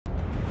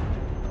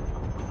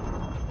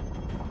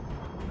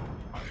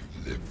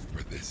lived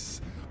for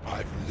this.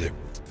 I've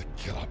lived to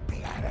kill a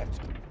planet.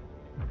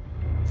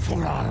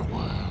 For our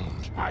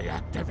world, I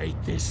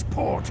activate this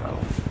portal.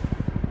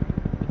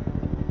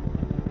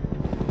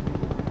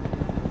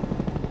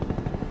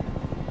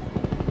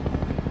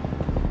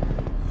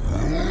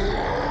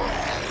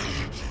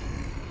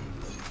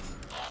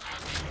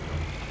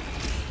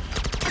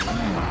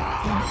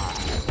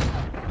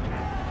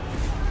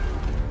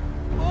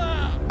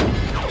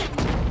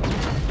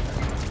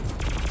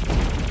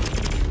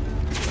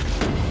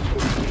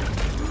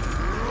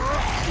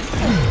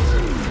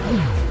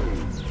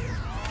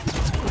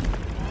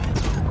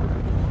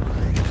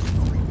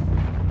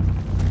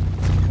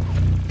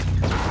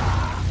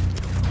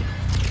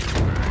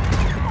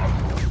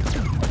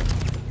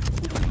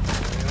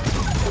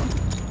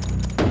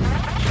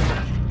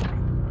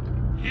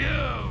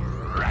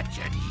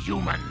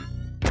 Human.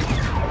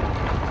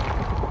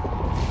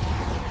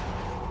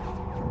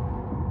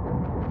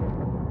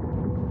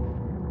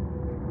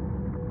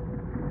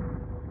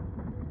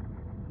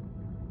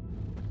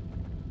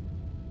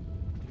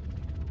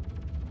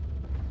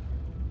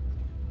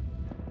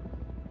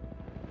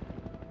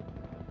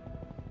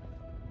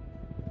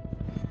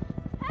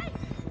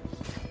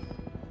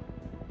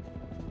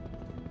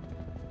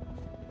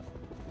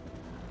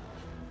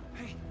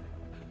 Hey!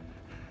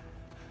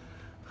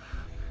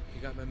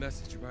 You got my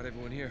message. You brought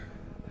everyone here.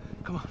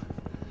 Come on.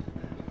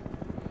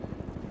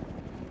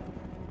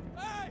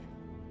 Hey!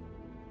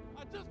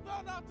 I just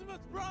found Optimus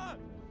Prime!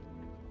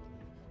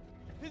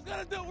 He's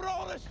gonna deal with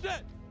all this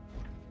shit!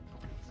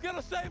 He's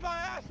gonna save our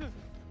asses!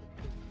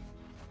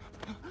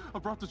 I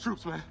brought the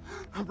troops, man.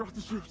 I brought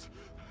the troops.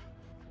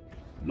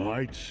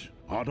 Knights,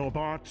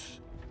 Autobots,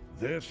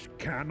 this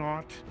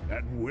cannot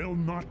and will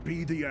not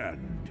be the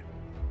end.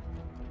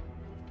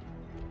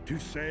 To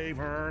save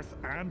Earth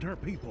and her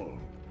people,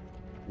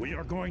 we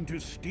are going to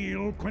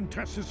steal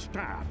Quintessa's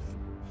staff.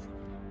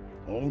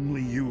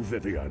 Only you,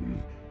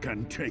 Vivian,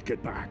 can take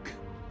it back.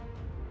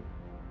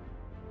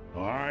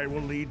 I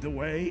will lead the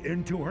way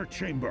into her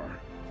chamber.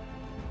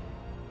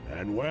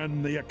 And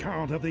when the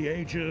account of the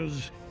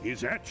ages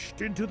is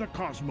etched into the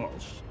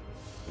cosmos,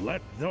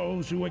 let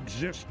those who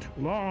exist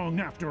long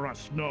after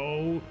us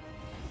know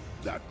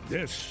that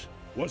this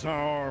was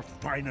our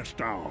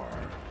finest hour.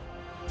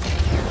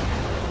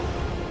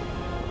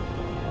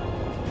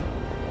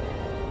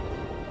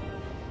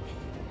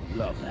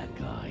 Love that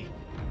guy.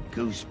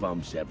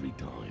 Goosebumps every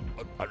time.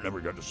 I never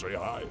got to say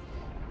hi.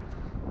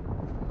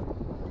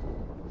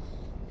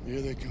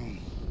 Here they come.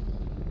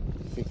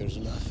 You think there's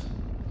enough?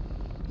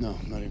 No,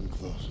 not even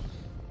close.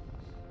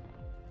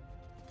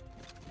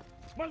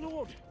 My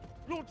lord!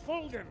 Lord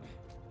Folgan!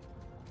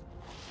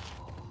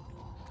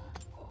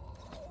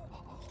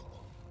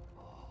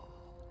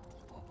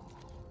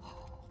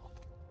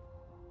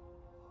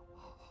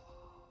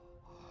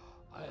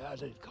 I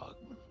had it,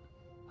 Cogman.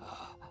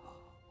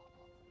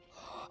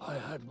 I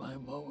had my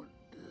moment.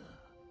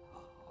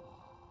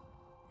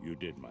 You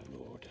did, my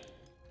lord.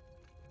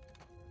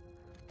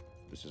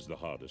 This is the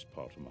hardest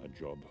part of my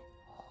job.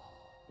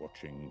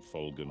 Watching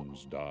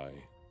Folgans die.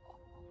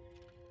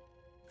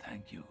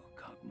 Thank you,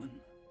 Cogman.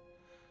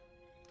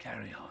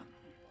 Carry on.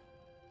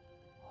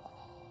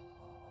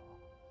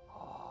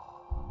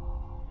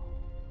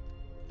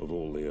 Of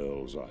all the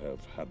Earls I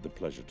have had the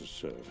pleasure to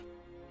serve,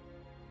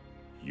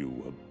 you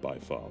were by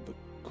far the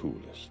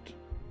coolest.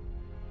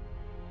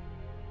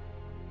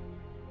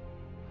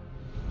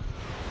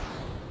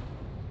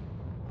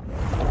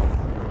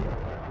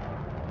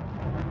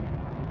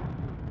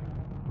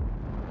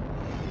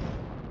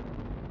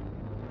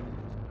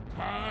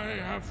 I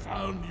have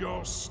found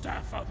your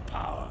staff of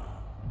power.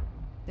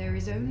 There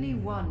is only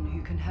one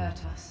who can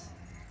hurt us.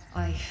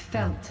 I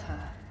felt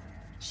her.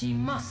 She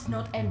must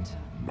not enter.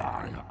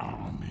 My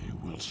army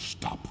will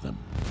stop them.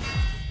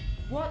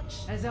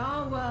 Watch as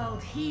our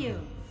world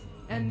heals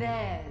and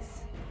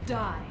theirs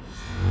dies.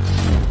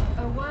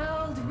 A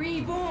world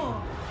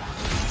reborn.